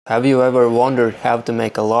Have you ever wondered how to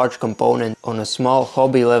make a large component on a small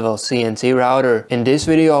hobby level CNC router? In this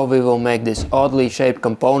video we will make this oddly shaped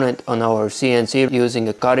component on our CNC using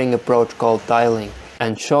a cutting approach called tiling,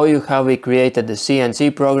 and show you how we created the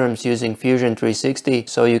CNC programs using Fusion 360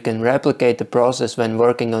 so you can replicate the process when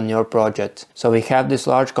working on your project. So we have this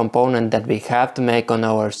large component that we have to make on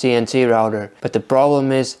our CNC router, but the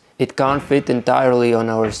problem is it can't fit entirely on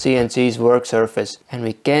our CNC's work surface, and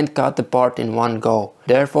we can't cut the part in one go.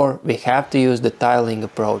 Therefore, we have to use the tiling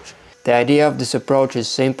approach. The idea of this approach is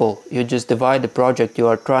simple. You just divide the project you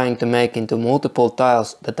are trying to make into multiple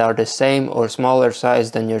tiles that are the same or smaller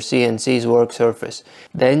size than your CNC's work surface.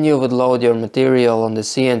 Then you would load your material on the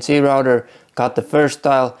CNC router, cut the first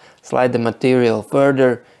tile, slide the material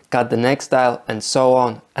further, cut the next tile, and so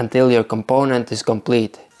on until your component is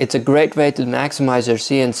complete. It's a great way to maximize your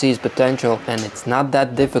CNC's potential, and it's not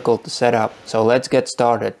that difficult to set up. So let's get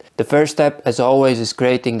started. The first step, as always, is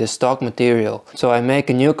creating the stock material. So I make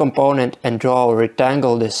a new component and draw a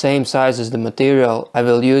rectangle the same size as the material I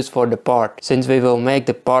will use for the part. Since we will make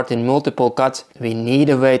the part in multiple cuts, we need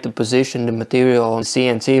a way to position the material on the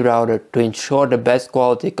CNC router to ensure the best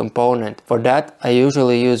quality component. For that, I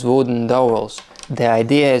usually use wooden dowels. The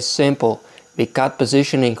idea is simple. We cut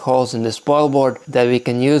positioning holes in the spoil board that we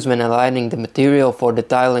can use when aligning the material for the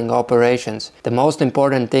tiling operations. The most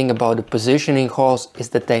important thing about the positioning holes is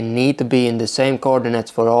that they need to be in the same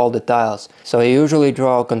coordinates for all the tiles. So I usually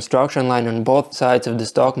draw a construction line on both sides of the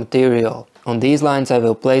stock material. On these lines I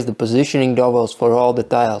will place the positioning dowels for all the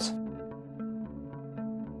tiles.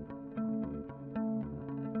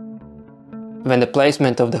 When the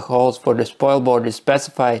placement of the holes for the spoil board is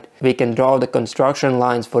specified, we can draw the construction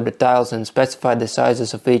lines for the tiles and specify the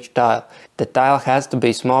sizes of each tile. The tile has to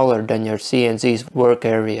be smaller than your CNC's work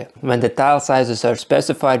area. When the tile sizes are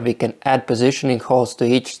specified, we can add positioning holes to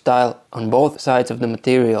each tile on both sides of the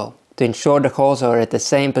material. To ensure the holes are at the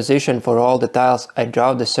same position for all the tiles, I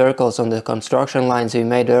draw the circles on the construction lines we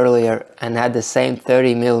made earlier and add the same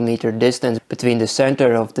 30 mm distance between the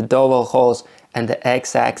center of the dowel holes and the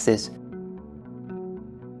x-axis.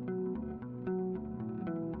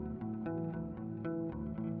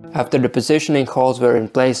 After the positioning holes were in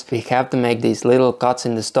place, we have to make these little cuts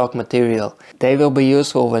in the stock material. They will be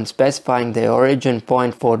useful when specifying the origin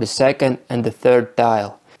point for the second and the third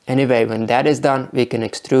tile. Anyway, when that is done, we can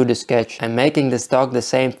extrude the sketch. I'm making the stock the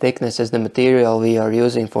same thickness as the material we are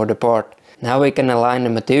using for the part. Now we can align the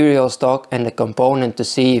material stock and the component to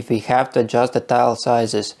see if we have to adjust the tile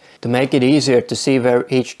sizes. To make it easier to see where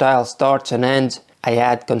each tile starts and ends, I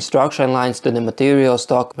add construction lines to the material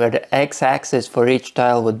stock where the x-axis for each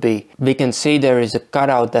tile would be. We can see there is a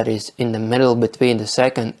cutout that is in the middle between the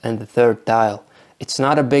second and the third tile. It's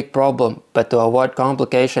not a big problem, but to avoid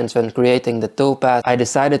complications when creating the toolpath, I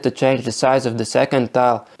decided to change the size of the second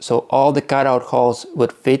tile so all the cutout holes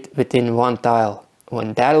would fit within one tile.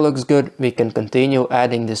 When that looks good, we can continue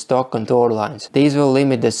adding the stock contour lines. These will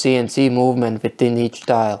limit the CNC movement within each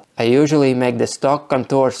tile. I usually make the stock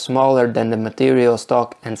contours smaller than the material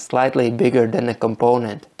stock and slightly bigger than the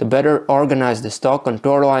component. To better organize the stock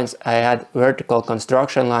contour lines, I add vertical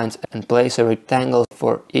construction lines and place a rectangle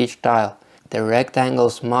for each tile. The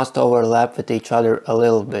rectangles must overlap with each other a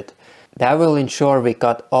little bit. That will ensure we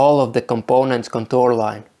cut all of the component's contour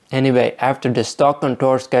line. Anyway, after the stock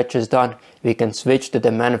contour sketch is done, we can switch to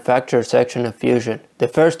the manufacture section of Fusion. The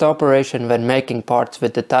first operation when making parts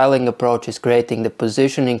with the tiling approach is creating the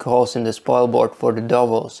positioning holes in the spoil board for the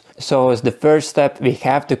dowels. So as the first step, we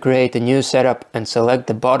have to create a new setup and select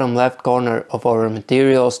the bottom left corner of our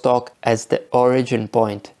material stock as the origin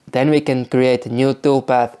point. Then we can create a new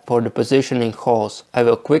toolpath for the positioning holes. I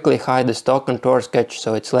will quickly hide the stock contour sketch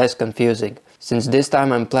so it's less confusing. Since this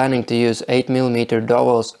time I'm planning to use 8 mm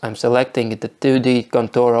dowels, I'm selecting the 2D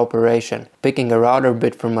contour operation, picking a router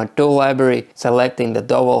bit from my tool library, selecting the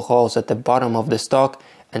dowel holes at the bottom of the stock,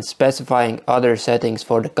 and specifying other settings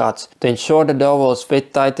for the cuts. To ensure the dowels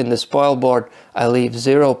fit tight in the spoil board, I leave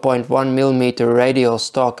 0.1 mm radial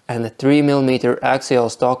stock and a 3 mm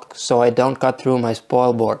axial stock so I don't cut through my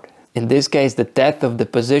spoil board. In this case, the depth of the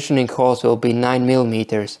positioning holes will be 9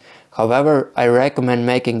 mm. However, I recommend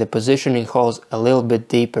making the positioning holes a little bit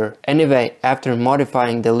deeper. Anyway, after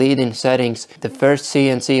modifying the lead-in settings, the first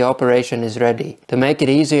CNC operation is ready. To make it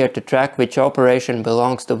easier to track which operation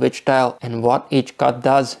belongs to which tile and what each cut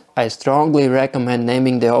does, I strongly recommend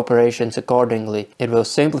naming the operations accordingly. It will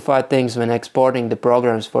simplify things when exporting the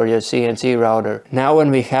programs for your CNC router. Now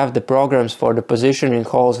when we have the programs for the positioning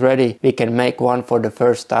holes ready, we can make one for the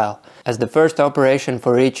first tile. As the first operation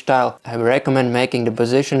for each tile, I recommend making the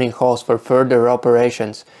positioning holes for further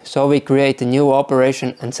operations. So we create a new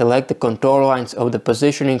operation and select the contour lines of the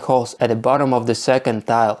positioning holes at the bottom of the second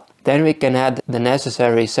tile. Then we can add the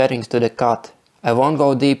necessary settings to the cut. I won't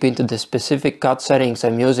go deep into the specific cut settings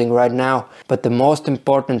I'm using right now, but the most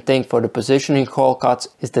important thing for the positioning hole cuts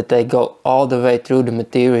is that they go all the way through the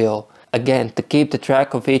material. Again, to keep the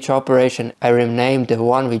track of each operation, I renamed the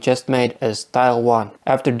one we just made as tile 1.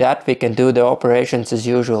 After that we can do the operations as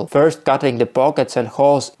usual. First cutting the pockets and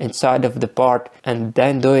holes inside of the part and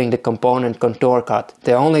then doing the component contour cut.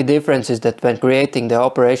 The only difference is that when creating the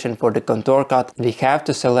operation for the contour cut, we have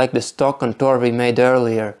to select the stock contour we made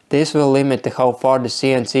earlier. This will limit how far the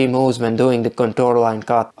CNC moves when doing the contour line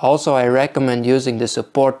cut. Also, I recommend using the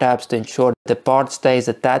support tabs to ensure the part stays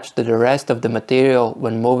attached to the rest of the material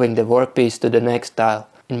when moving the workpiece to the next tile.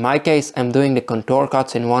 In my case, I'm doing the contour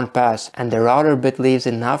cuts in one pass, and the router bit leaves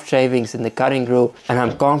enough shavings in the cutting groove, and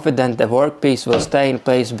I'm confident the workpiece will stay in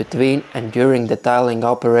place between and during the tiling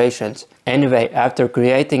operations. Anyway, after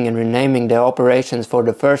creating and renaming the operations for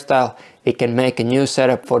the first tile, we can make a new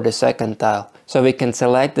setup for the second tile. So we can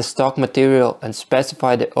select the stock material and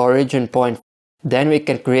specify the origin point. Then we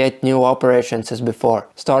can create new operations as before,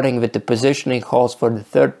 starting with the positioning holes for the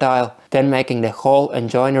third tile, then making the hole and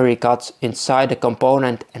joinery cuts inside the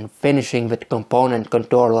component and finishing with component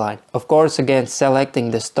contour line. Of course, again selecting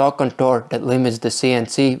the stock contour that limits the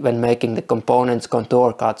CNC when making the component's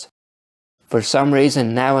contour cuts. For some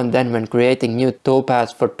reason, now and then when creating new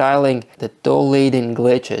toolpaths for tiling, the tool lead-in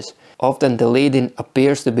glitches. Often the lead-in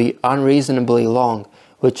appears to be unreasonably long,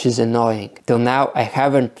 which is annoying. Till now I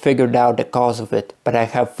haven't figured out the cause of it, but I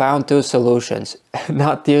have found two solutions.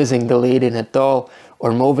 Not using the lead-in at all,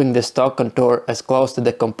 or moving the stock contour as close to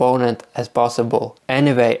the component as possible.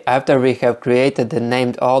 Anyway, after we have created and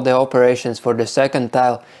named all the operations for the second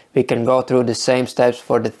tile, we can go through the same steps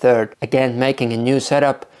for the third. Again, making a new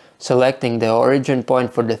setup, selecting the origin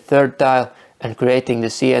point for the third tile, and creating the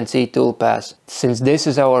CNC toolpaths. Since this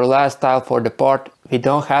is our last tile for the part, we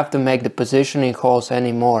don't have to make the positioning holes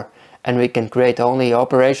anymore, and we can create only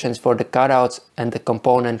operations for the cutouts and the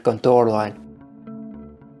component contour line.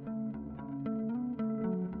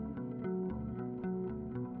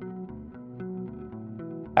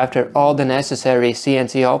 After all the necessary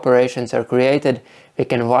CNC operations are created, we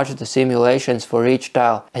can watch the simulations for each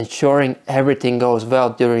tile, ensuring everything goes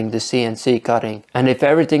well during the CNC cutting. And if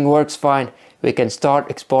everything works fine, we can start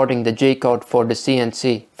exporting the G-code for the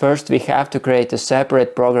CNC. First, we have to create a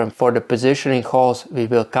separate program for the positioning holes we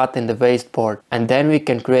will cut in the waste board, and then we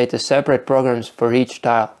can create a separate programs for each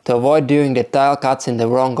tile. To avoid doing the tile cuts in the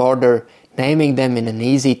wrong order, naming them in an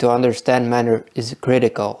easy to understand manner is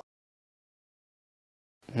critical.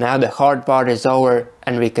 Now the hard part is over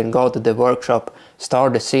and we can go to the workshop,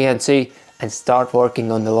 start the CNC and start working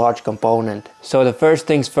on the large component. So the first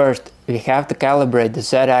things first, we have to calibrate the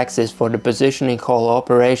Z-axis for the positioning hole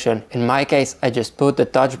operation. In my case, I just put the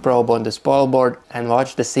touch probe on the spoil board and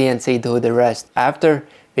watch the CNC do the rest. After,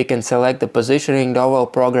 we can select the positioning dowel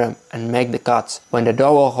program and make the cuts. When the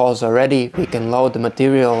dowel holes are ready, we can load the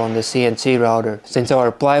material on the CNC router. Since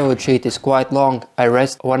our plywood sheet is quite long, I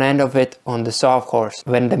rest one end of it on the sawhorse.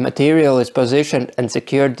 When the material is positioned and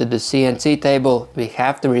secured to the CNC table, we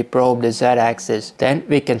have to reprobe the Z-axis. Then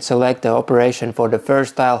we can select the operation for the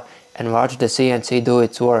first tile and watch the CNC do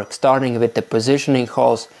its work, starting with the positioning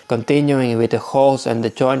holes, continuing with the holes and the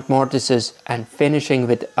joint mortises, and finishing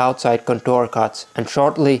with outside contour cuts. And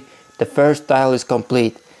shortly, the first tile is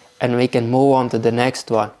complete and we can move on to the next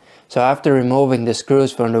one. So after removing the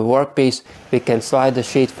screws from the workpiece, we can slide the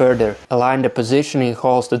sheet further, align the positioning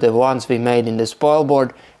holes to the ones we made in the spoil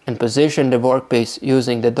board, and position the workpiece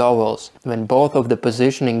using the dowels. When both of the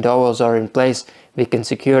positioning dowels are in place, we can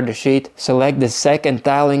secure the sheet, select the second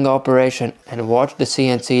tiling operation and watch the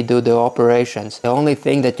CNC do the operations. The only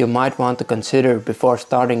thing that you might want to consider before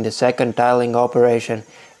starting the second tiling operation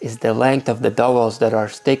is the length of the dowels that are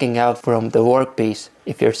sticking out from the workpiece.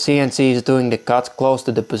 If your CNC is doing the cuts close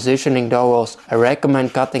to the positioning dowels, I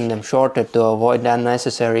recommend cutting them shorter to avoid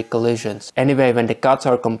unnecessary collisions. Anyway, when the cuts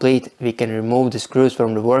are complete, we can remove the screws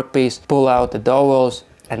from the workpiece, pull out the dowels,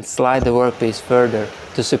 and slide the workpiece further.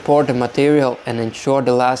 To support the material and ensure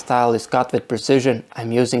the last tile is cut with precision,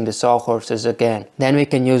 I'm using the sawhorses again. Then we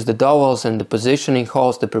can use the dowels and the positioning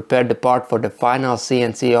holes to prepare the part for the final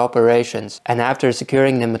CNC operations. And after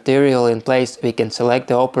securing the material in place, we can select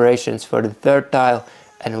the operations for the third tile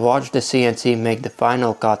and watch the CNC make the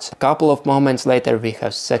final cuts. A couple of moments later we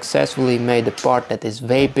have successfully made a part that is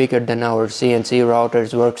way bigger than our CNC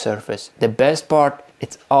router's work surface. The best part,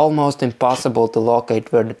 it's almost impossible to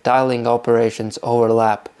locate where the tiling operations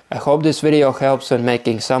overlap. I hope this video helps when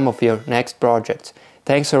making some of your next projects.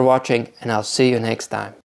 Thanks for watching, and I'll see you next time.